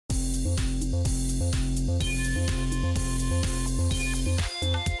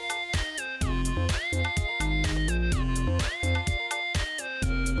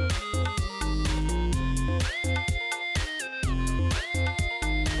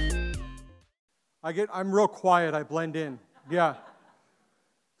I'm real quiet, I blend in. Yeah.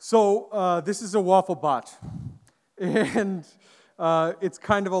 So this is a Wafflebot, and it's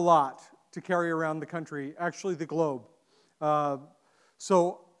kind of a lot to carry around the country, actually the globe.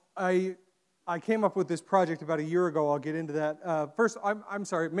 So I came up with this project about a year ago. I'll get into that. First, I'm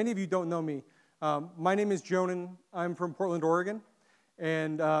sorry, many of you don't know me. My name is Jonan. I'm from Portland, Oregon,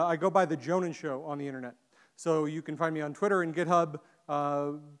 and I go by the Jonan Show on the internet. So you can find me on Twitter and GitHub.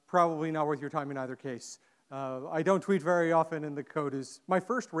 Probably not worth your time in either case. I don't tweet very often, and the code is... My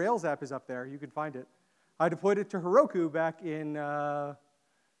first Rails app is up there. You can find it. I deployed it to Heroku back in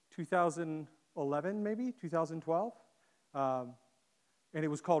 2011, maybe, 2012. And it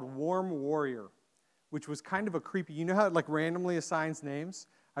was called Warm Warrior, which was kind of a creepy... You know how it like randomly assigns names?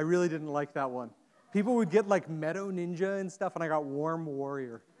 I really didn't like that one. People would get like Meadow Ninja and stuff, and I got Warm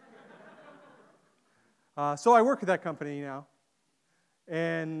Warrior. So I work at that company now.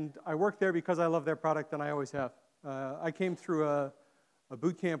 And I work there because I love their product, and I always have. I came through a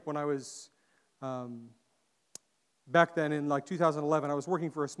boot camp when I was, back then in like 2011, I was working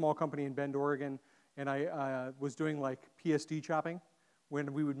for a small company in Bend, Oregon, and I was doing like PSD chopping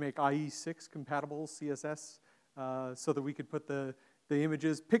when we would make IE6 compatible CSS so that we could put the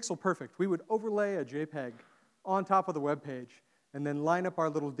images pixel perfect. We would overlay a JPEG on top of the web page and then line up our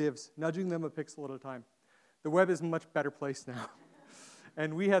little divs, nudging them a pixel at a time. The web is a much better place now.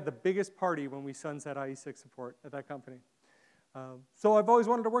 And we had the biggest party when we sunset IE6 support at that company. So I've always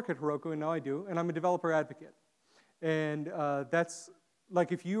wanted to work at Heroku, and now I do, and I'm a developer advocate. And that's,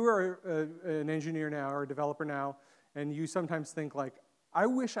 like if you are an engineer now or a developer now, and you sometimes think like, I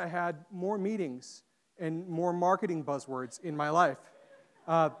wish I had more meetings and more marketing buzzwords in my life,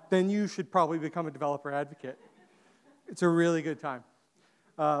 then you should probably become a developer advocate. It's a really good time.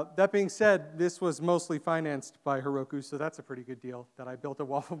 That being said, this was mostly financed by Heroku, so that's a pretty good deal that I built a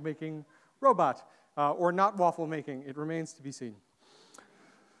waffle-making robot. Or not waffle-making, it remains to be seen.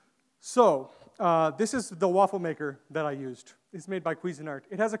 So, this is the waffle maker that I used. It's made by Cuisinart.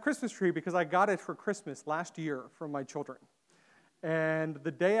 It has a Christmas tree because I got it for Christmas last year from my children. And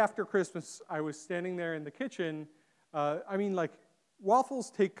the day after Christmas, I was standing there in the kitchen. I mean, like, waffles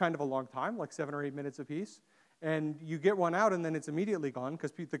take kind of a long time, like 7 or 8 minutes apiece. And you get one out, and then it's immediately gone,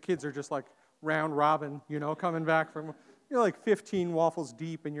 because the kids are just like round robin, you know, coming back from, you're like 15 waffles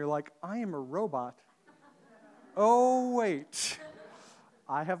deep, and you're like, I am a robot. Oh, wait.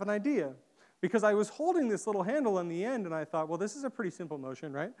 I have an idea. Because I was holding this little handle on the end, and I thought, well, this is a pretty simple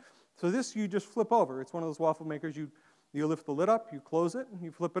motion, right? So this you just flip over. It's one of those waffle makers. You lift the lid up, you close it, and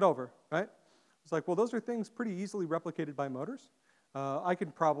you flip it over, right? It's like, well, those are things pretty easily replicated by motors. I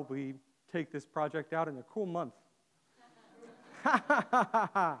could probably take this project out in a cool month.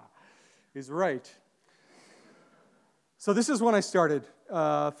 He's right. So this is when I started.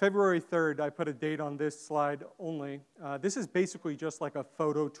 February 3rd, I put a date on this slide only. This is basically just like a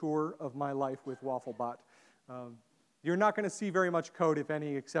photo tour of my life with Wafflebot. You're not going to see very much code, if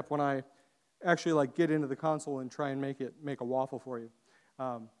any, except when I actually like get into the console and try and make a waffle for you.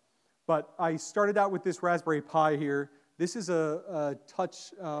 But I started out with this Raspberry Pi here. This is a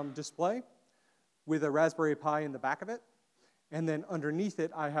touch display with a Raspberry Pi in the back of it. And then underneath it,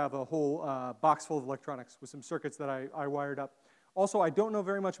 I have a whole box full of electronics with some circuits that I wired up. Also, I don't know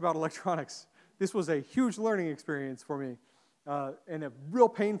very much about electronics. This was a huge learning experience for me, and a real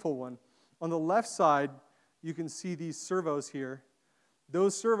painful one. On the left side, you can see these servos here.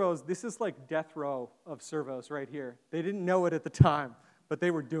 Those servos, this is like death row of servos right here. They didn't know it at the time, but they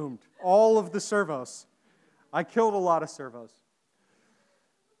were doomed. All of the servos. I killed a lot of servos.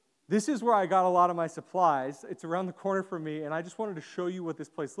 This is where I got a lot of my supplies. It's around the corner from me, and I just wanted to show you what this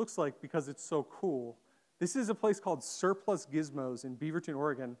place looks like because it's so cool. This is a place called Surplus Gizmos in Beaverton,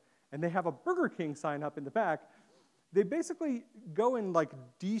 Oregon, and they have a Burger King sign up in the back. They basically go and like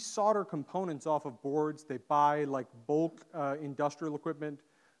desolder components off of boards. They buy like bulk industrial equipment,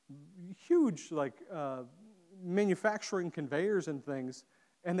 huge like manufacturing conveyors and things,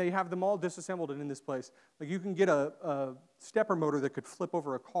 and they have them all disassembled in this place. Like you can get a stepper motor that could flip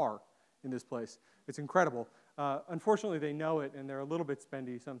over a car in this place. It's incredible. Unfortunately, they know it, and they're a little bit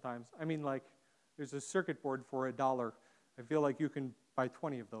spendy sometimes. I mean, like, there's a circuit board for $1. I feel like you can buy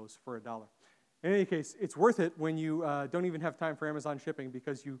 20 of those for $1. In any case, it's worth it when you don't even have time for Amazon shipping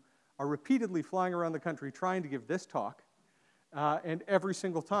because you are repeatedly flying around the country trying to give this talk, and every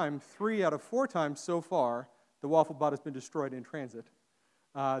single time, 3 out of 4 times so far, the Wafflebot has been destroyed in transit.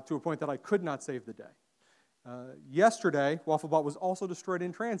 To a point that I could not save the day. Yesterday, Wafflebot was also destroyed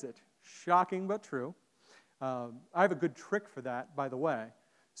in transit. Shocking but true. I have a good trick for that, by the way.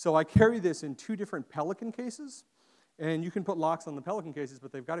 So I carry this in 2 different Pelican cases, And you can put locks on the Pelican cases,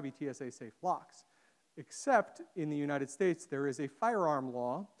 but they've got to be TSA-safe locks. Except in the United States, there is a firearm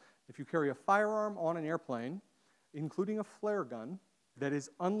law. If you carry a firearm on an airplane, including a flare gun, that is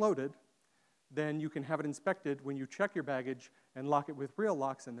unloaded, then you can have it inspected when you check your baggage and lock it with real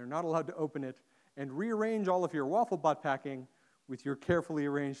locks, and they're not allowed to open it and rearrange all of your Wafflebot packing with your carefully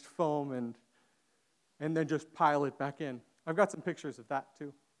arranged foam and then just pile it back in. I've got some pictures of that,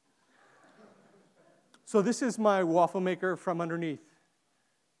 too. So this is my waffle maker from underneath.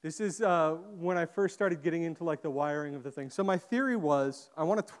 This is when I first started getting into like the wiring of the thing. So my theory was, I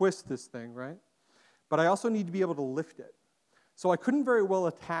want to twist this thing, right? But I also need to be able to lift it. So I couldn't very well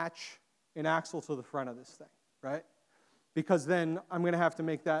attach an axle to the front of this thing, right? Because then I'm going to have to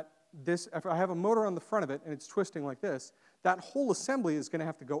make this, if I have a motor on the front of it and it's twisting like this, that whole assembly is going to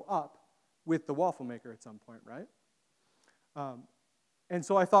have to go up with the waffle maker at some point, right? And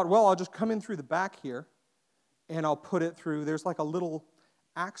so I thought, well, I'll just come in through the back here and I'll put it through, there's like a little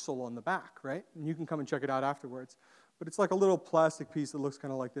axle on the back, right? And you can come and check it out afterwards. But it's like a little plastic piece that looks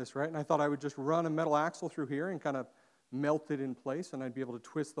kind of like this, right? And I thought I would just run a metal axle through here and kind of melt it in place, and I'd be able to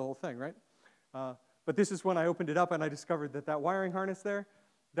twist the whole thing, right? But this is when I opened it up and I discovered that wiring harness there,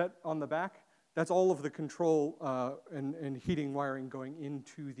 that on the back, that's all of the control and heating wiring going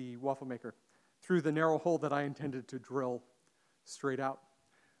into the waffle maker through the narrow hole that I intended to drill straight out.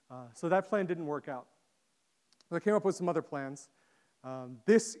 So that plan didn't work out. So I came up with some other plans.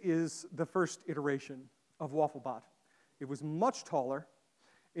 This is the first iteration of Wafflebot. It was much taller.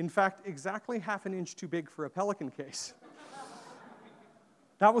 In fact, exactly half an inch too big for a Pelican case.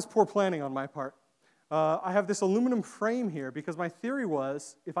 That was poor planning on my part. I have this aluminum frame here because my theory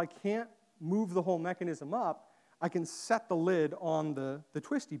was if I can't move the whole mechanism up, I can set the lid on the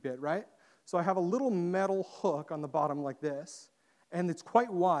twisty bit, right? So I have a little metal hook on the bottom like this, and it's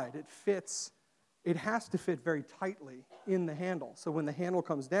quite wide. It has to fit very tightly in the handle. So when the handle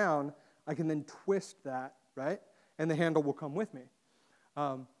comes down, I can then twist that, right? And the handle will come with me.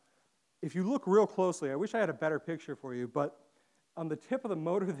 If you look real closely, I wish I had a better picture for you, but on the tip of the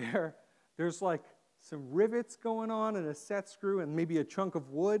motor there's like some rivets going on and a set screw and maybe a chunk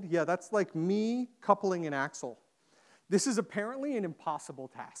of wood. Yeah, that's like me coupling an axle. This is apparently an impossible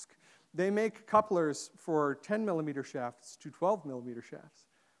task. They make couplers for 10-millimeter shafts to 12-millimeter shafts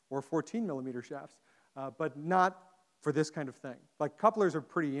or 14-millimeter shafts, but not for this kind of thing. Like, couplers are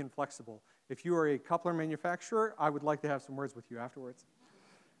pretty inflexible. If you are a coupler manufacturer, I would like to have some words with you afterwards.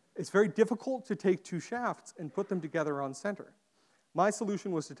 It's very difficult to take two shafts and put them together on center. My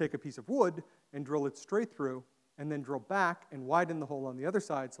solution was to take a piece of wood and drill it straight through, and then drill back and widen the hole on the other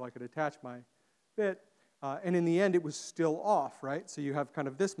side so I could attach my bit. And in the end, it was still off, right? So you have kind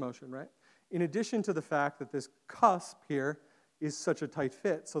of this motion, right? In addition to the fact that this cusp here is such a tight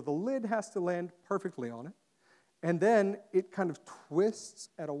fit, so the lid has to land perfectly on it. And then it kind of twists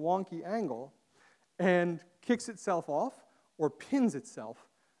at a wonky angle and kicks itself off or pins itself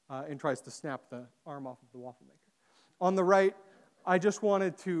and tries to snap the arm off of the waffle maker. On the right, I just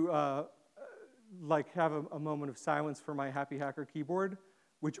wanted to have a moment of silence for my Happy Hacker keyboard,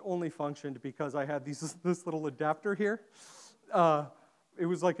 which only functioned because I had this little adapter here. It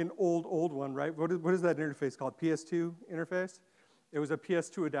was like an old one, right? What is that interface called? PS2 interface? It was a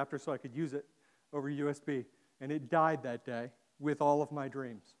PS2 adapter so I could use it over USB. And it died that day with all of my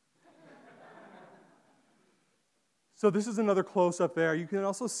dreams. So this is another close-up there. You can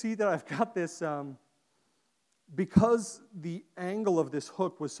also see that I've got this, because the angle of this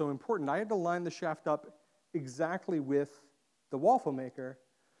hook was so important, I had to line the shaft up exactly with the waffle maker.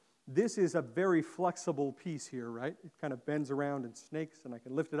 This is a very flexible piece here, right? It kind of bends around and snakes, and I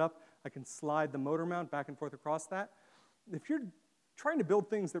can lift it up. I can slide the motor mount back and forth across that. If you're trying to build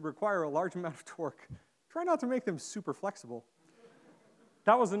things that require a large amount of torque, try not to make them super flexible.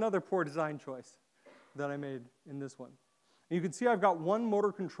 That was another poor design choice that I made in this one. And you can see I've got one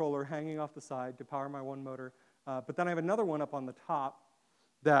motor controller hanging off the side to power my one motor, but then I have another one up on the top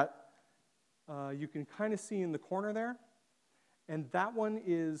that you can kind of see in the corner there. And that one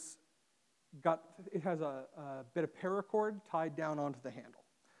it has a bit of paracord tied down onto the handle.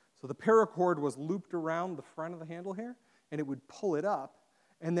 So the paracord was looped around the front of the handle here, and it would pull it up.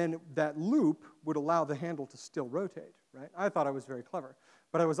 And then that loop would allow the handle to still rotate, right? I thought I was very clever.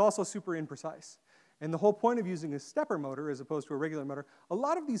 But I was also super imprecise. And the whole point of using a stepper motor as opposed to a regular motor, a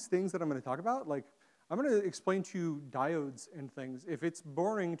lot of these things that I'm going to talk about, like I'm going to explain to you diodes and things. If it's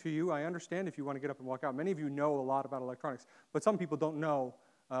boring to you, I understand if you want to get up and walk out. Many of you know a lot about electronics, but some people don't know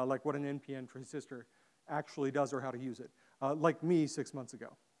like what an NPN transistor actually does or how to use it, like me 6 months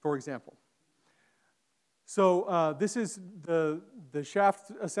ago, for example. So this is the shaft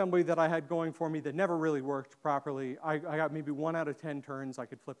assembly that I had going for me that never really worked properly. I got maybe 1 out of 10 turns I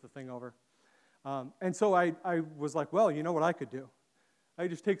could flip the thing over. And so I was like, well, you know what I could do? I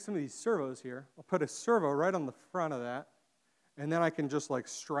just take some of these servos here. I'll put a servo right on the front of that, and then I can just like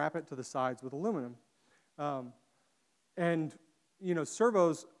strap it to the sides with aluminum. And you know,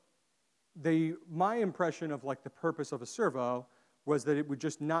 servos, my impression of like the purpose of a servo was that it would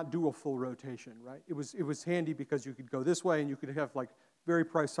just not do a full rotation, right? It was handy because you could go this way and you could have like very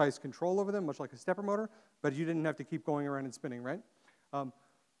precise control over them, much like a stepper motor, but you didn't have to keep going around and spinning, right?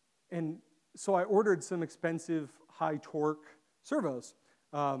 And so I ordered some expensive high torque servos.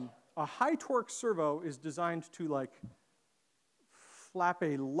 A high torque servo is designed to like flap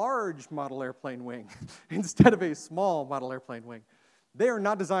a large model airplane wing instead of a small model airplane wing. They are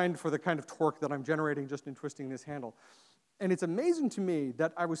not designed for the kind of torque that I'm generating just in twisting this handle. And it's amazing to me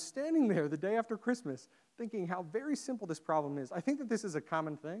that I was standing there the day after Christmas thinking how very simple this problem is. I think that this is a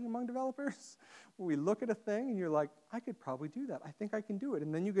common thing among developers. When we look at a thing and you're like, I could probably do that. I think I can do it.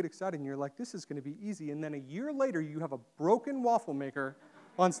 And then you get excited and you're like, this is going to be easy. And then a year later, you have a broken waffle maker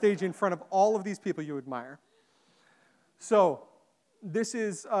on stage in front of all of these people you admire. So this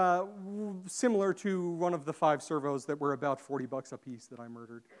is similar to one of the 5 servos that were about 40 bucks a piece that I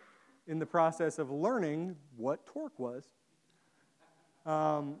murdered in the process of learning what torque was.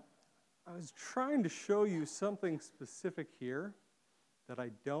 I was trying to show you something specific here that I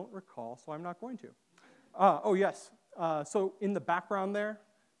don't recall, so I'm not going to. Oh, yes. So in the background there,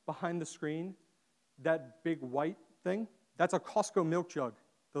 behind the screen, that big white thing, that's a Costco milk jug,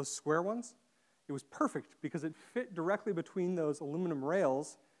 those square ones. It was perfect because it fit directly between those aluminum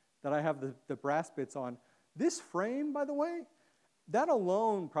rails that I have the brass bits on. This frame, by the way, that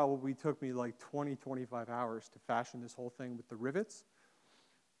alone probably took me like 20, 25 hours to fashion this whole thing with the rivets.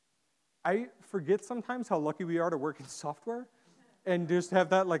 I forget sometimes how lucky we are to work in software and just have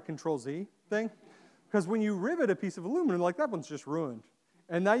that like Control-Z thing. Because when you rivet a piece of aluminum, like that one's just ruined.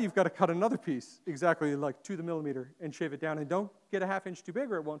 And now you've got to cut another piece exactly like to the millimeter and shave it down. And don't get a ½ inch too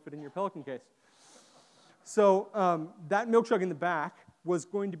big or it won't fit in your Pelican case. So that milk jug in the back was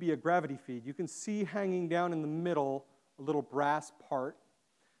going to be a gravity feed. You can see hanging down in the middle a little brass part.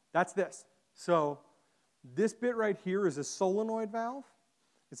 That's this. So this bit right here is a solenoid valve.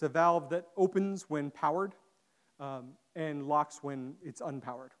 It's a valve that opens when powered and locks when it's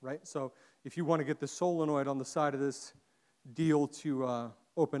unpowered, right? So if you want to get the solenoid on the side of this deal to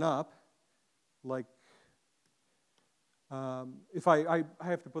open up, like if I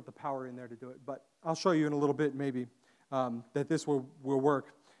have to put the power in there to do it, but I'll show you in a little bit maybe that this will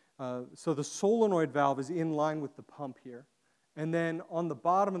work. So the solenoid valve is in line with the pump here. And then on the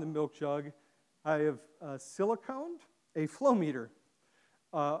bottom of the milk jug, I have siliconed a flow meter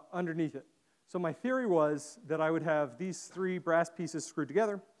underneath it. So my theory was that I would have these 3 brass pieces screwed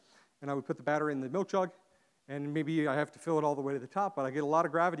together, and I would put the battery in the milk jug, and maybe I have to fill it all the way to the top, but I get a lot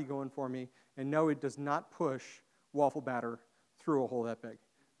of gravity going for me, and no, it does not push waffle batter through a hole that big.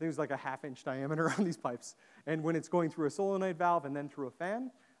 I think it was like a ½ inch diameter on these pipes. And when it's going through a solenoid valve and then through a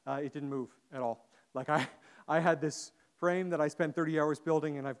fan, it didn't move at all. Like I had this frame that I spent 30 hours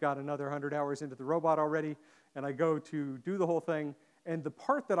building, and I've got another 100 hours into the robot already, and I go to do the whole thing, and the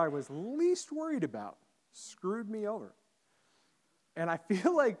part that I was least worried about screwed me over. And I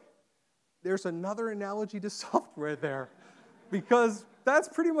feel like there's another analogy to software there, because that's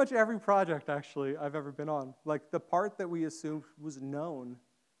pretty much every project, actually, I've ever been on. Like, the part that we assumed was known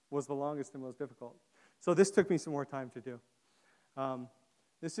was the longest and most difficult. So this took me some more time to do.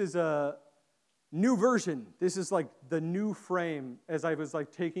 This is a new version. This is like the new frame as I was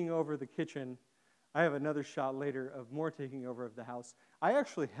like taking over the kitchen. I have another shot later of more taking over of the house. I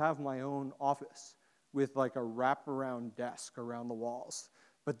actually have my own office with like a wraparound desk around the walls,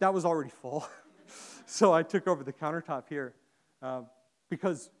 but that was already full. So I took over the countertop here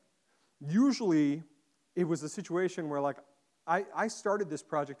because usually it was a situation where like I started this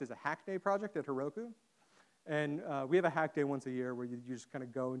project as a hack day project at Heroku, and we have a hack day once a year where you just kind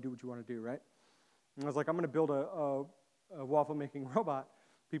of go and do what you want to do, right? And I was like, I'm going to build a waffle making robot.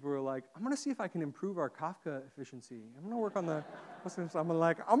 People were like, I'm going to see if I can improve our Kafka efficiency. I'm going to work on the, I'm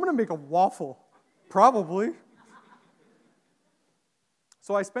going to make a waffle, probably.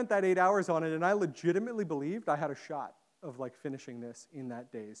 So I spent that 8 hours on it, and I legitimately believed I had a shot of like finishing this in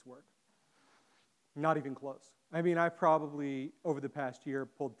that day's work. Not even close. I mean, I probably, over the past year,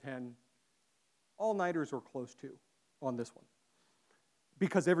 pulled 10 all-nighters or close to on this one.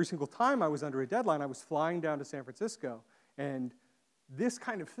 Because every single time I was under a deadline, I was flying down to San Francisco, and this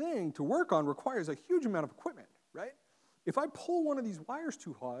kind of thing to work on requires a huge amount of equipment, right? If I pull one of these wires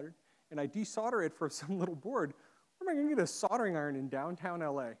too hard and I desolder it for some little board, where am I going to get a soldering iron in downtown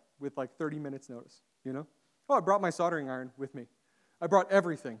LA with like 30 minutes notice, you know? Oh, I brought my soldering iron with me. I brought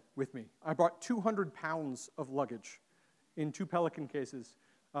everything with me. I brought 200 pounds of luggage in 2 Pelican cases,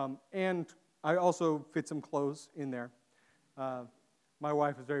 and I also fit some clothes in there. My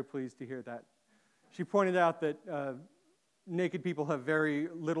wife was very pleased to hear that. She pointed out that naked people have very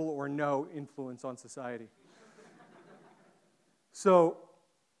little or no influence on society. So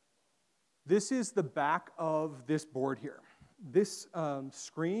this is the back of this board here. This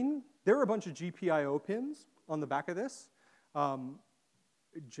screen, there are a bunch of GPIO pins on the back of this.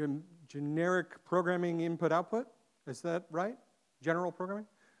 Generic programming input-output, is that right? General programming?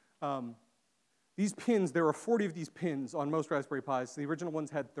 These pins, there are 40 of these pins on most Raspberry Pis. The original ones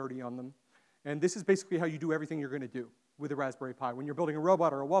had 30 on them. And this is basically how you do everything you're going to do with a Raspberry Pi when you're building a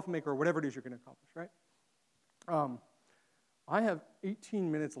robot or a waffle maker or whatever it is you're going to accomplish, right? I have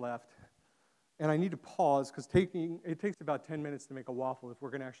 18 minutes left, and I need to pause because it takes about 10 minutes to make a waffle if we're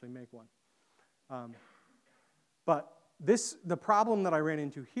going to actually make one. But the problem that I ran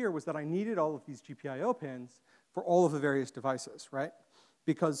into here was that I needed all of these GPIO pins for all of the various devices, right?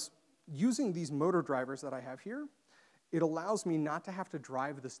 Because using these motor drivers that I have here, it allows me not to have to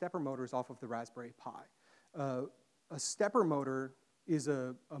drive the stepper motors off of the Raspberry Pi. A stepper motor is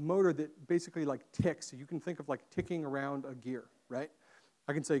a motor that basically like ticks. So you can think of like ticking around a gear, right?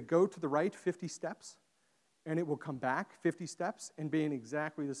 I can say go to the right 50 steps, and it will come back 50 steps and be in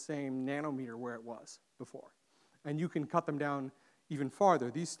exactly the same nanometer where it was before. And you can cut them down even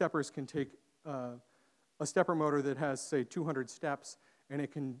farther. These steppers can take a stepper motor that has, say, 200 steps, and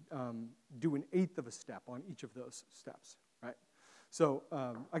it can do 1/8 of a step on each of those steps, right? So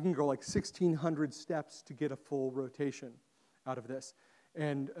I can go like 1,600 steps to get a full rotation out of this.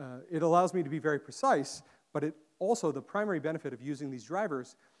 And it allows me to be very precise, but it also, the primary benefit of using these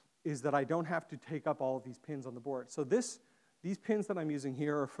drivers is that I don't have to take up all of these pins on the board. So these pins that I'm using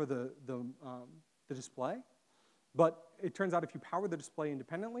here are for the display, but it turns out if you power the display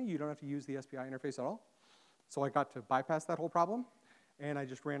independently, you don't have to use the SPI interface at all. So I got to bypass that whole problem, and I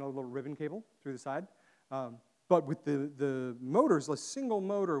just ran a little ribbon cable through the side. But with the motors, a single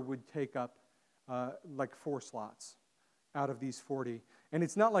motor would take up like 4 slots out of these 40. And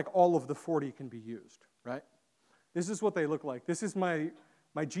it's not like all of the 40 can be used, right? This is what they look like. This is my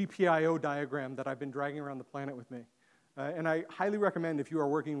GPIO diagram that I've been dragging around the planet with me. And I highly recommend, if you are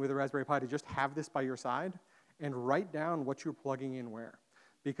working with a Raspberry Pi, to just have this by your side and write down what you're plugging in where.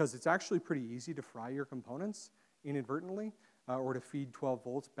 Because it's actually pretty easy to fry your components inadvertently or to feed 12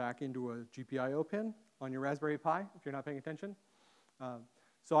 volts back into a GPIO pin on your Raspberry Pi if you're not paying attention.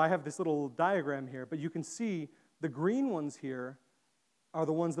 So I have this little diagram here, but you can see the green ones here are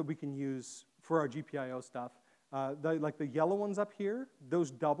the ones that we can use for our GPIO stuff. Like the yellow ones up here,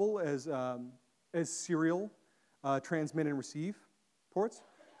 those double as serial transmit and receive ports.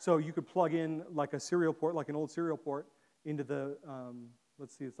 So you could plug in like a serial port, like an old serial port, into the,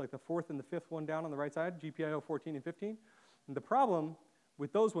 let's see, it's like the 4th and the 5th one down on the right side, GPIO 14 and 15. And the problem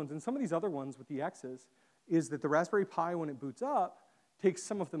with those ones, and some of these other ones with the X's, is that the Raspberry Pi, when it boots up, takes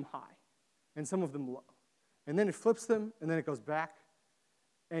some of them high and some of them low. And then it flips them, and then it goes back.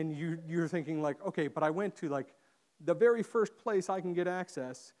 And you're thinking like, okay, but I went to like the very first place I can get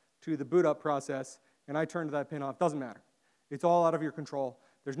access to the boot up process, and I turned that pin off. Doesn't matter. It's all out of your control.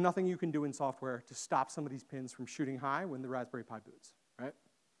 There's nothing you can do in software to stop some of these pins from shooting high when the Raspberry Pi boots, right?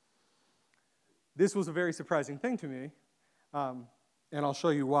 This was a very surprising thing to me, and I'll show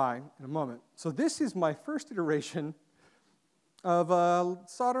you why in a moment. So this is my first iteration of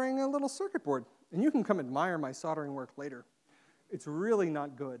soldering a little circuit board. And you can come admire my soldering work later. It's really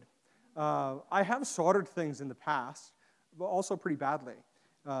not good. I have soldered things in the past, but also pretty badly.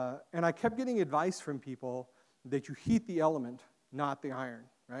 And I kept getting advice from people that you heat the element, not the iron,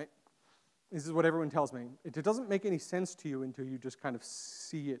 right? This is what everyone tells me. It doesn't make any sense to you until you just kind of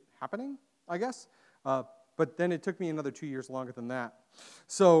see it happening, I guess. But then it took me another 2 years longer than that.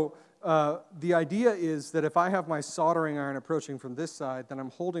 So the idea is that if I have my soldering iron approaching from this side, then I'm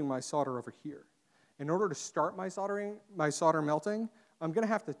holding my solder over here. In order to start my solder melting, I'm going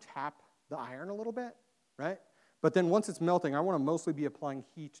to have to tap the iron a little bit, right? But then once it's melting, I want to mostly be applying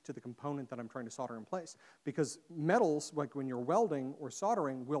heat to the component that I'm trying to solder in place. Because metals, like when you're welding or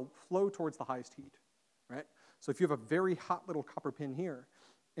soldering, will flow towards the highest heat, right? So if you have a very hot little copper pin here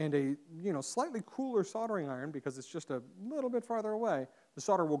and a slightly cooler soldering iron, because it's just a little bit farther away, the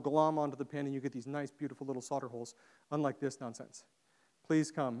solder will glom onto the pin and you get these nice, beautiful little solder holes, unlike this nonsense. Please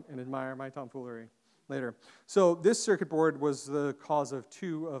come and admire my tomfoolery later. So this circuit board was the cause of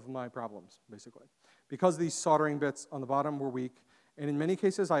 2 of my problems, basically. Because these soldering bits on the bottom were weak, And in many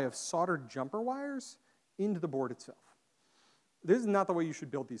cases, I have soldered jumper wires into the board itself. This is not the way you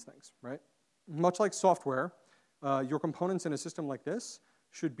should build these things, right? Much like software, your components in a system like this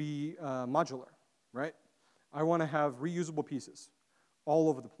should be modular, right? I want to have reusable pieces all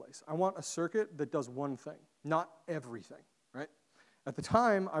over the place. I want a circuit that does one thing, not everything, right? At the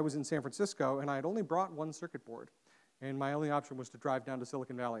time, I was in San Francisco, and I had only brought one circuit board, and my only option was to drive down to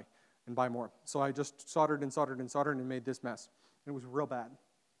Silicon Valley and buy more. So I just soldered and soldered and soldered and made this mess. And it was real bad.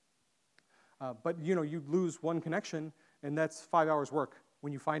 But you know, you lose one connection, and that's 5 hours work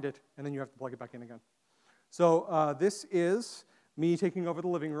when you find it, and then you have to plug it back in again. So this is me taking over the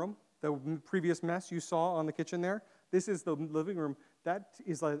living room. The previous mess you saw on the kitchen there, this is the living room. That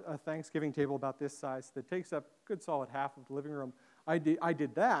is a Thanksgiving table about this size that takes up a good solid half of the living room. I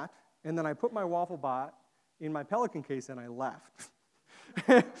did that, and then I put my Wafflebot in my Pelican case, and I left.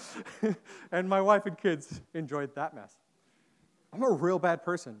 And my wife and kids enjoyed that mess. I'm a real bad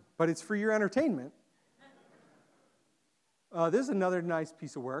person, but it's for your entertainment. This is another nice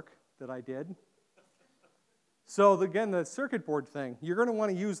piece of work that I did. So again, the circuit board thing, you're going to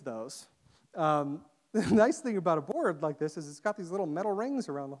want to use those. The nice thing about a board like this is it's got these little metal rings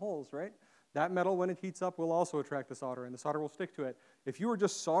around the holes, right? That metal, when it heats up, will also attract the solder, and the solder will stick to it. If you are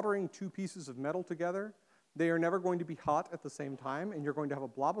just soldering two pieces of metal together, they are never going to be hot at the same time, and you're going to have a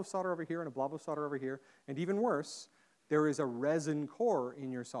blob of solder over here and a blob of solder over here. And even worse, there is a resin core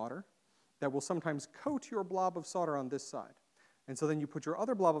in your solder that will sometimes coat your blob of solder on this side. And so then you put your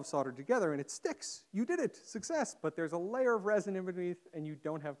other blob of solder together, and it sticks. You did it. Success. But there's a layer of resin in beneath, and you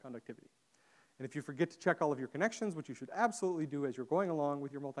don't have conductivity. And if you forget to check all of your connections, which you should absolutely do as you're going along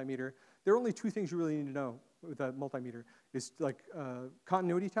with your multimeter, there are only two things you really need to know with a multimeter. Is like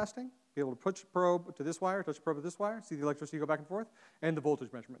continuity testing, be able to push probe to this wire, touch probe to this wire, see the electricity go back and forth, and the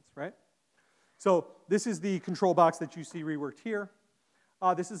voltage measurements, right? So this is the control box that you see reworked here.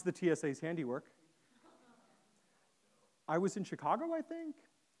 This is the TSA's handiwork. I was in Chicago, I think,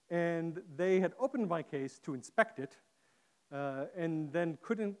 and they had opened my case to inspect it, and then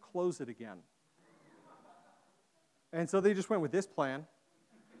couldn't close it again. And so they just went with this plan.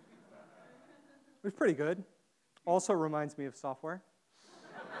 It was pretty good. Also reminds me of software.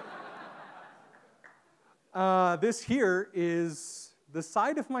 This here is the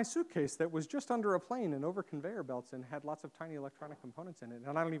side of my suitcase that was just under a plane and over conveyor belts and had lots of tiny electronic components in it.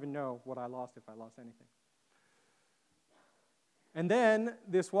 And I don't even know what I lost, if I lost anything. And then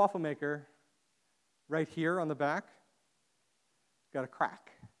this waffle maker right here on the back got a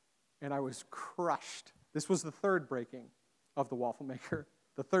crack. And I was crushed. This was the third breaking of the waffle maker,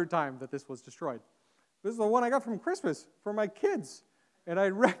 the third time that this was destroyed. This is the one I got from Christmas for my kids, and I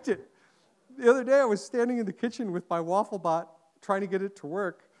wrecked it. The other day I was standing in the kitchen with my Wafflebot trying to get it to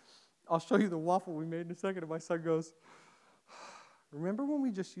work. I'll show you the waffle we made in a second, and my son goes, "Remember when we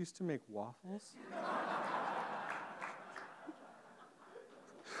just used to make waffles?"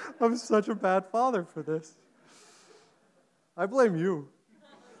 I'm such a bad father for this. I blame you.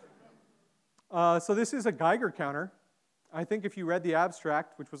 So this is a Geiger counter. I think if you read the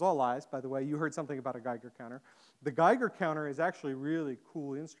abstract, which was all lies, by the way, you heard something about a Geiger counter. The Geiger counter is actually a really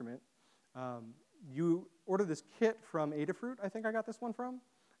cool instrument. You order this kit from Adafruit, I think I got this one from.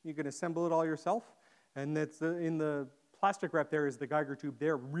 You can assemble it all yourself. And it's in the plastic wrap there is the Geiger tube.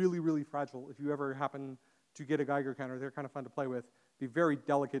 They're really, really fragile. If you ever happen to get a Geiger counter, they're kind of fun to play with. Be very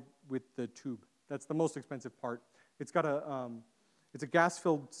delicate with the tube. That's the most expensive part. It's got it's a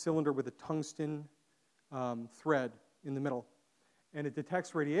gas-filled cylinder with a tungsten thread in the middle. And it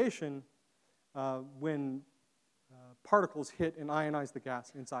detects radiation when particles hit and ionize the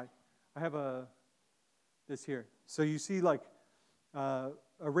gas inside. I have this here. So you see like a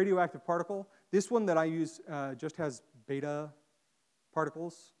radioactive particle. This one that I use just has beta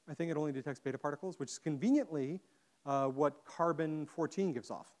particles. I think it only detects beta particles, which is conveniently what carbon-14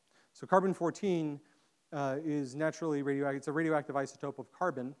 gives off. So carbon-14 is naturally radioactive. It's a radioactive isotope of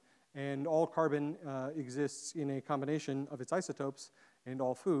carbon, and all carbon exists in a combination of its isotopes, and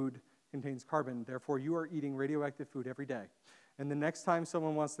all food contains carbon. Therefore, you are eating radioactive food every day. And the next time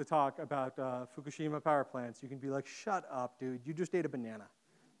someone wants to talk about Fukushima power plants, you can be like, "Shut up, dude. You just ate a banana."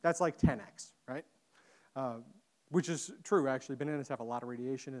 That's like 10x, right? Which is true, actually. Bananas have a lot of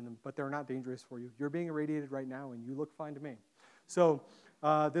radiation in them, but they're not dangerous for you. You're being irradiated right now, and you look fine to me. So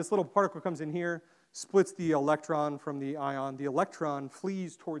this little particle comes in here, splits the electron from the ion. The electron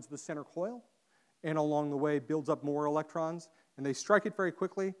flees towards the center coil, and along the way builds up more electrons, and they strike it very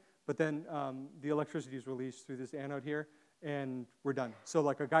quickly, but then the electricity is released through this anode here, and we're done. So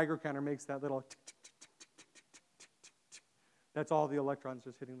like a Geiger counter makes that little tick, tick, tick, tick, tick, tick, tick, tick, tick, That's all the electrons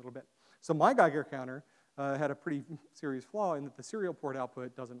just hitting a little bit. So my Geiger counter had a pretty serious flaw in that the serial port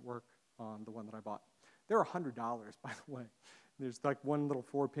output doesn't work on the one that I bought. They're $100, by the way. There's like one little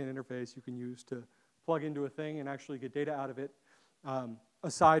 4-pin interface you can use to plug into a thing and actually get data out of it,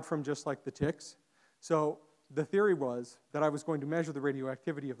 aside from just like the ticks. So the theory was that I was going to measure the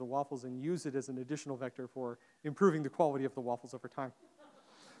radioactivity of the waffles and use it as an additional vector for improving the quality of the waffles over time.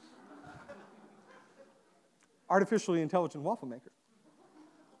 Artificially intelligent waffle maker.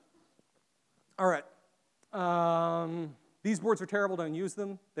 All right. These boards are terrible, don't use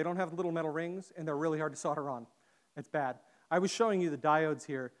them. They don't have little metal rings, and they're really hard to solder on. It's bad. I was showing you the diodes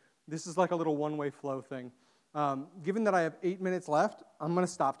here. This is like a little one-way flow thing. Given that I have 8 minutes left, I'm going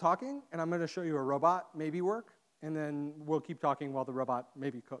to stop talking, and I'm going to show you a robot maybe work, and then we'll keep talking while the robot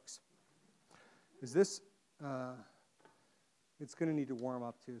maybe cooks. Is this, it's going to need to warm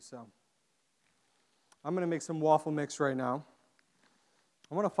up too, so. I'm going to make some waffle mix right now.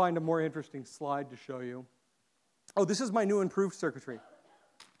 I want to find a more interesting slide to show you. Oh, this is my new improved circuitry.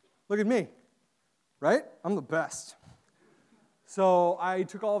 Look at me, right? I'm the best. So I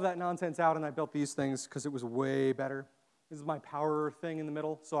took all of that nonsense out and I built these things because it was way better. This is my power thing in the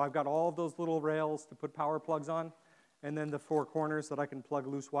middle. So I've got all of those little rails to put power plugs on, and then the 4 corners that I can plug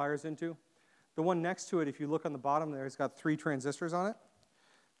loose wires into. The one next to it, if you look on the bottom there, it's got 3 transistors on it.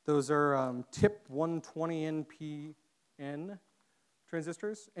 Those are tip 120 NPN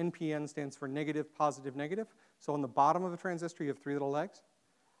transistors. NPN stands for negative, positive, negative. So on the bottom of a transistor, you have 3 little legs,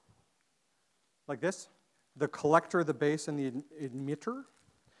 like this. The collector, the base, and the emitter.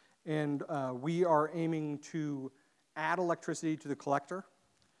 And we are aiming to add electricity to the collector.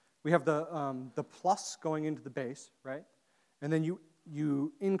 We have the plus going into the base, right? And then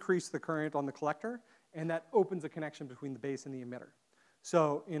you increase the current on the collector, and that opens a connection between the base and the emitter.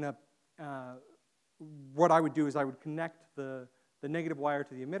 So what I would do is I would connect the negative wire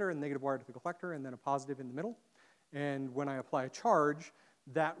to the emitter and the negative wire to the collector, and then a positive in the middle. And when I apply a charge,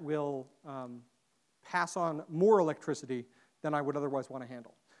 that will pass on more electricity than I would otherwise want to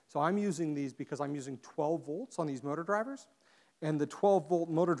handle. So I'm using these because I'm using 12 volts on these motor drivers. And the 12-volt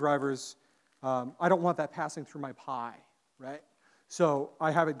motor drivers, I don't want that passing through my Pi, right? So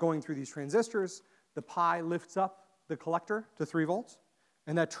I have it going through these transistors. The Pi lifts up the collector to 3 volts,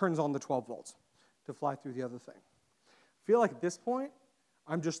 and that turns on the 12 volts to fly through the other thing. I feel like at this point,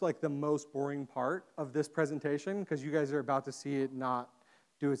 I'm just like the most boring part of this presentation because you guys are about to see it not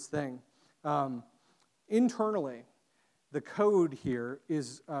do its thing. Internally, the code here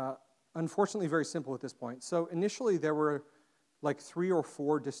is unfortunately very simple at this point. So initially, there were like 3 or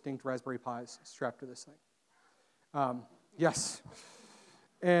 4 distinct Raspberry Pis strapped to this thing. Yes.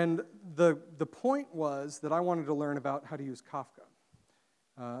 And the point was that I wanted to learn about how to use Kafka.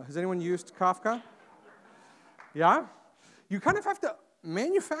 Has anyone used Kafka? Yeah? You kind of have to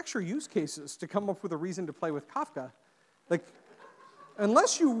manufacture use cases to come up with a reason to play with Kafka. Like,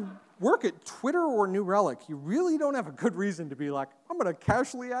 unless you work at Twitter or New Relic, you really don't have a good reason to be like, I'm going to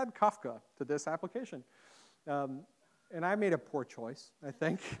casually add Kafka to this application. And I made a poor choice, I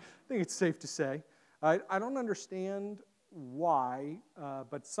think. I think it's safe to say. I don't understand why,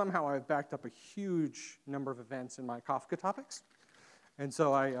 but somehow I've backed up a huge number of events in my Kafka topics. And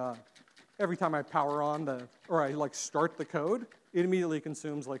so every time I power on or I like start the code, it immediately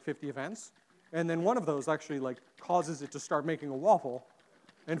consumes like 50 events. And then one of those actually like causes it to start making a waffle,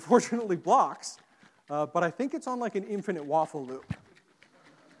 and fortunately blocks. But I think it's on like an infinite waffle loop.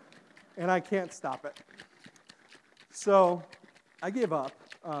 And I can't stop it. So I gave up.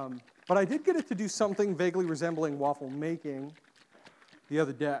 But I did get it to do something vaguely resembling waffle making the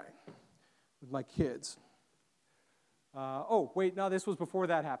other day with my kids. Oh, wait, no, this was before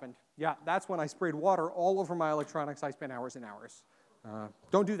that happened. Yeah, that's when I sprayed water all over my electronics. I spent hours and hours.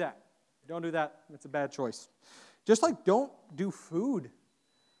 Don't do that. Don't do that. It's a bad choice. Just like don't do food.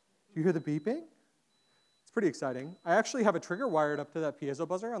 Do you hear the beeping? It's pretty exciting. I actually have a trigger wired up to that piezo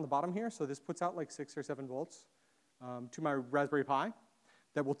buzzer on the bottom here, so this puts out like 6 or 7 volts to my Raspberry Pi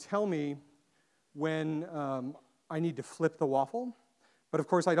that will tell me when I need to flip the waffle. But of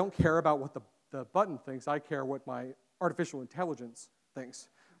course, I don't care about what the button thinks. I care what my artificial intelligence thinks.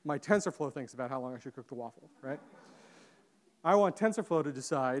 My TensorFlow thinks about how long I should cook the waffle, right? I want TensorFlow to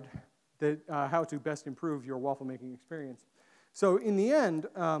decide that, how to best improve your waffle making experience. So in the end,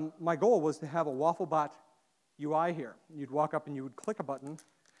 my goal was to have a Wafflebot UI here. You'd walk up and you would click a button,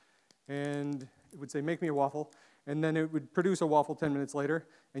 and it would say, make me a waffle, and then it would produce a waffle 10 minutes later,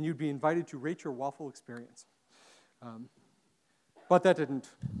 and you'd be invited to rate your waffle experience. But that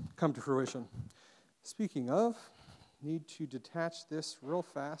didn't come to fruition. Speaking of, need to detach this real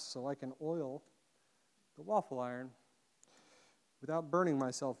fast so I can oil the waffle iron. without burning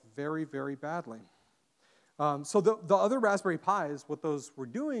myself very, very badly. So the other Raspberry Pis, what those were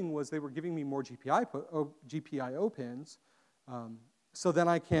doing was they were giving me more GPIO pins, so then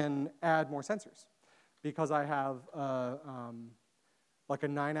I can add more sensors. Because I have like a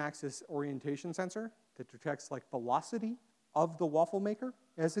 9-axis orientation sensor that detects like velocity of the waffle maker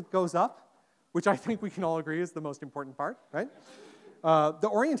as it goes up, which I think we can all agree is the most important part, right? The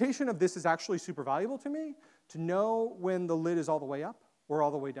orientation of this is actually super valuable to me to know when the lid is all the way up or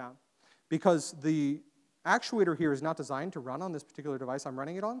all the way down. Because the actuator here is not designed to run on this particular device I'm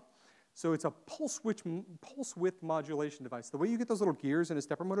running it on. So it's a pulse width modulation device. The way you get those little gears in a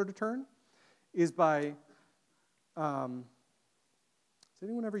stepper motor to turn is by, has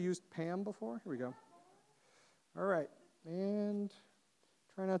anyone ever used PAM before? Here we go. All right, and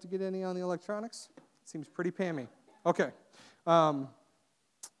try not to get any on the electronics. It seems pretty PAM-y. Okay.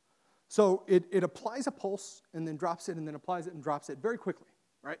 So it applies a pulse and then drops it and then applies it and drops it very quickly,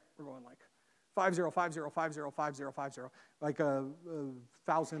 right? We're going like 50, 50, 50, 50, 50, like a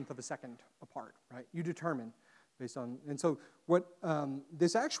thousandth of a second apart, right? You determine based on, and so what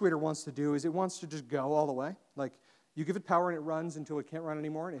this actuator wants to do is it wants to just go all the way. Like you give it power and it runs until it can't run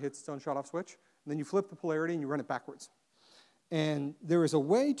anymore and it hits its own shut-off switch. And then you flip the polarity and you run it backwards. And there is a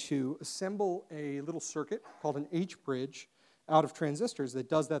way to assemble a little circuit called an H-bridge out of transistors that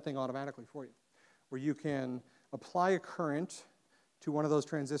does that thing automatically for you, where you can apply a current to one of those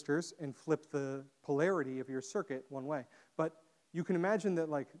transistors and flip the polarity of your circuit one way. But you can imagine that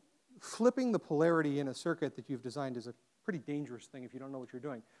like flipping the polarity in a circuit that you've designed is a pretty dangerous thing if you don't know what you're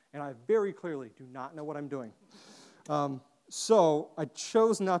doing. And I very clearly do not know what I'm doing. So I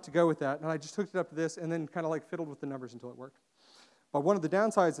chose not to go with that, and I just hooked it up to this and then kind of like fiddled with the numbers until it worked. But one of the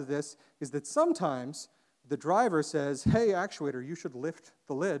downsides of this is that sometimes the driver says, hey, actuator, you should lift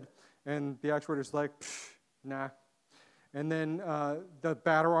the lid. And the actuator's like, nah. And then the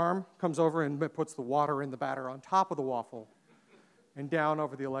batter arm comes over and puts the water in the batter on top of the waffle and down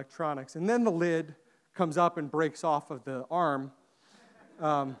over the electronics. And then the lid comes up and breaks off of the arm.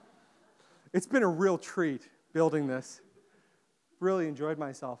 It's been a real treat building this. Really enjoyed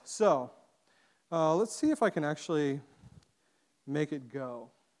myself. So let's see if I can actually make it go,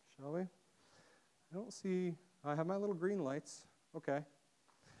 shall we? I don't see, I have my little green lights. Okay.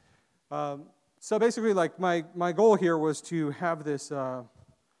 So basically, like my goal here was to have this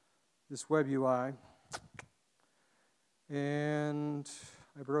this web UI, and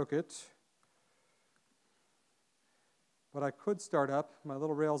I broke it. But I could start up my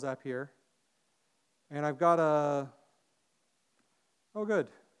little Rails app here, and I've got a, oh good.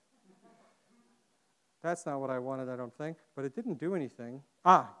 That's not what I wanted, I don't think, but it didn't do anything.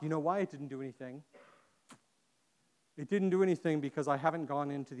 You know why it didn't do anything? It didn't do anything because I haven't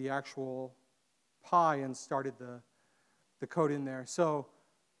gone into the actual Pi and started the code in there. So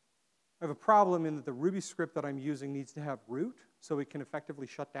I have a problem in that the Ruby script that I'm using needs to have root so it can effectively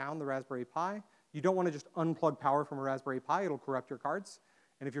shut down the Raspberry Pi. You don't want to just unplug power from a Raspberry Pi. It'll corrupt your cards.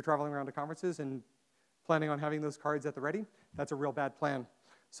 And if you're traveling around to conferences and planning on having those cards at the ready, that's a real bad plan.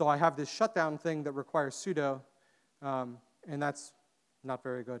 So I have this shutdown thing that requires sudo, and that's not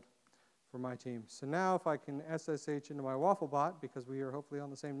very good for my team. So now if I can SSH into my Wafflebot, because we are hopefully on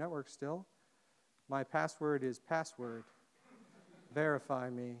the same network still, my password is password. Verify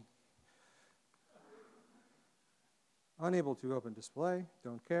me. Unable to open display,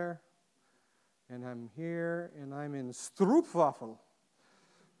 don't care. And I'm here, and I'm in Stroopwafel.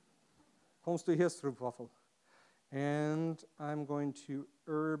 Kommst du hier, Stroopwafel? And I'm going to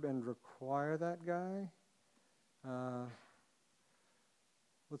herb and require that guy.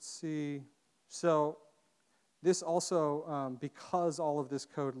 Let's see. So this also, because all of this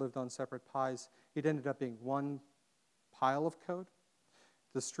code lived on separate Pis, it ended up being one pile of code,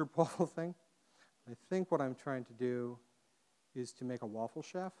 the Stroopwafel thing. I think what I'm trying to do is to make a waffle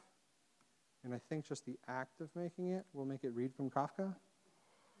chef. And I think just the act of making it will make it read from Kafka.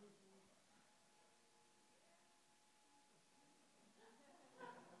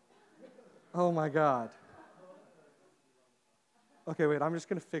 Oh my God. Okay, wait, I'm just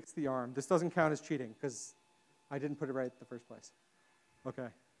going to fix the arm. This doesn't count as cheating because I didn't put it right in the first place. Okay.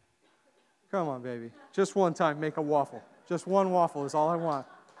 Come on, baby. Just one time, make a waffle. Just one waffle is all I want.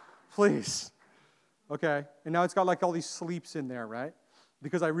 Please. Okay, and now it's got like all these sleeps in there, right?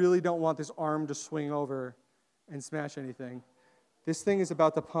 Because I really don't want this arm to swing over and smash anything. This thing is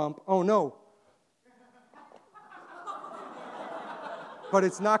about to pump. Oh, no. But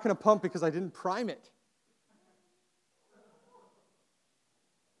it's not going to pump because I didn't prime it.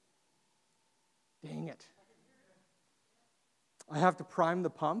 Dang it. I have to prime the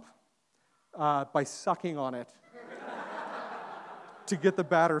pump by sucking on it. to get the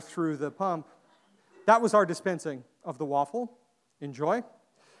batter through the pump. That was our dispensing of the waffle. Enjoy.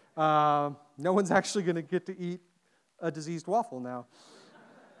 No one's actually going to get to eat a diseased waffle now.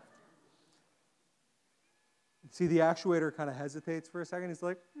 See, the actuator kind of hesitates for a second. He's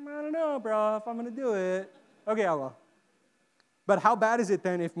like, I don't know, bro, if I'm going to do it. Okay, I will. But how bad is it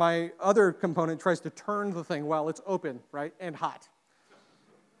then if my other component tries to turn the thing while it's open, right, and hot?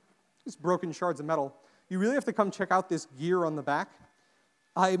 Just broken shards of metal. You really have to come check out this gear on the back.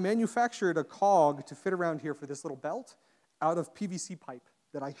 I manufactured a cog to fit around here for this little belt out of PVC pipe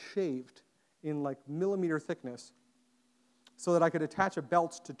that I shaved in like millimeter thickness so that I could attach a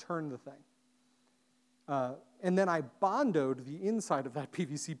belt to turn the thing. And then I bondoed the inside of that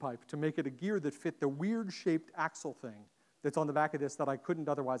PVC pipe to make it a gear that fit the weird-shaped axle thing that's on the back of this that I couldn't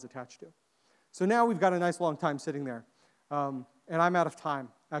otherwise attach to. So now we've got a nice long time sitting there. And I'm out of time,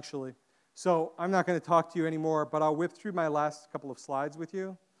 actually. So I'm not going to talk to you anymore, but I'll whip through my last couple of slides with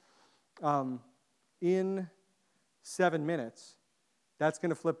you. In 7 minutes, that's going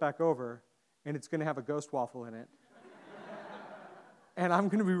to flip back over, and it's going to have a ghost waffle in it. And I'm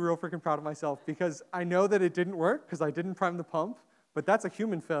going to be real freaking proud of myself because I know that it didn't work because I didn't prime the pump, but that's a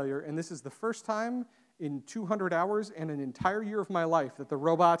human failure, and this is the first time in 200 hours and an entire year of my life that the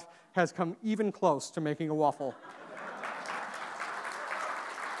robot has come even close to making a waffle.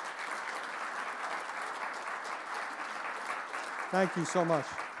 Thank you so much.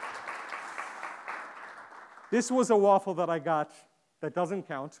 This was a waffle that I got that doesn't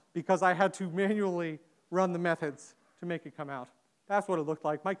count because I had to manually run the methods to make it come out. That's what it looked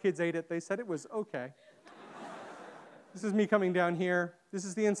like. My kids ate it. They said it was okay. This is me coming down here. This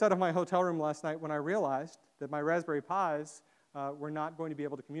is the inside of my hotel room last night when I realized that my Raspberry Pis were not going to be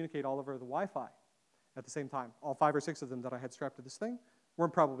able to communicate all over the Wi-Fi at the same time. All 5 or 6 of them that I had strapped to this thing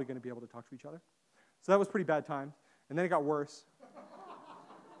weren't probably going to be able to talk to each other. So that was pretty bad time. And then it got worse.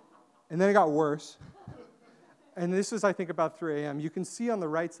 And then it got worse. And this is, I think, about 3 a.m. You can see on the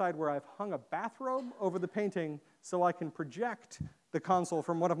right side where I've hung a bathrobe over the painting so I can project the console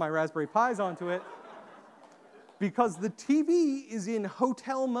from one of my Raspberry Pis onto it because the TV is in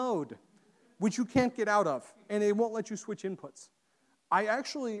hotel mode, which you can't get out of, and it won't let you switch inputs.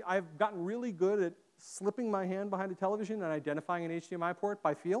 I've gotten really good at slipping my hand behind a television and identifying an HDMI port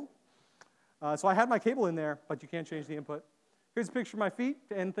by feel. So I had my cable in there, but you can't change the input. Here's a picture of my feet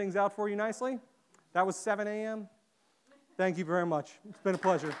to end things out for you nicely. That was 7 a.m. Thank you very much. It's been a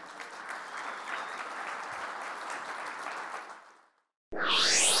pleasure.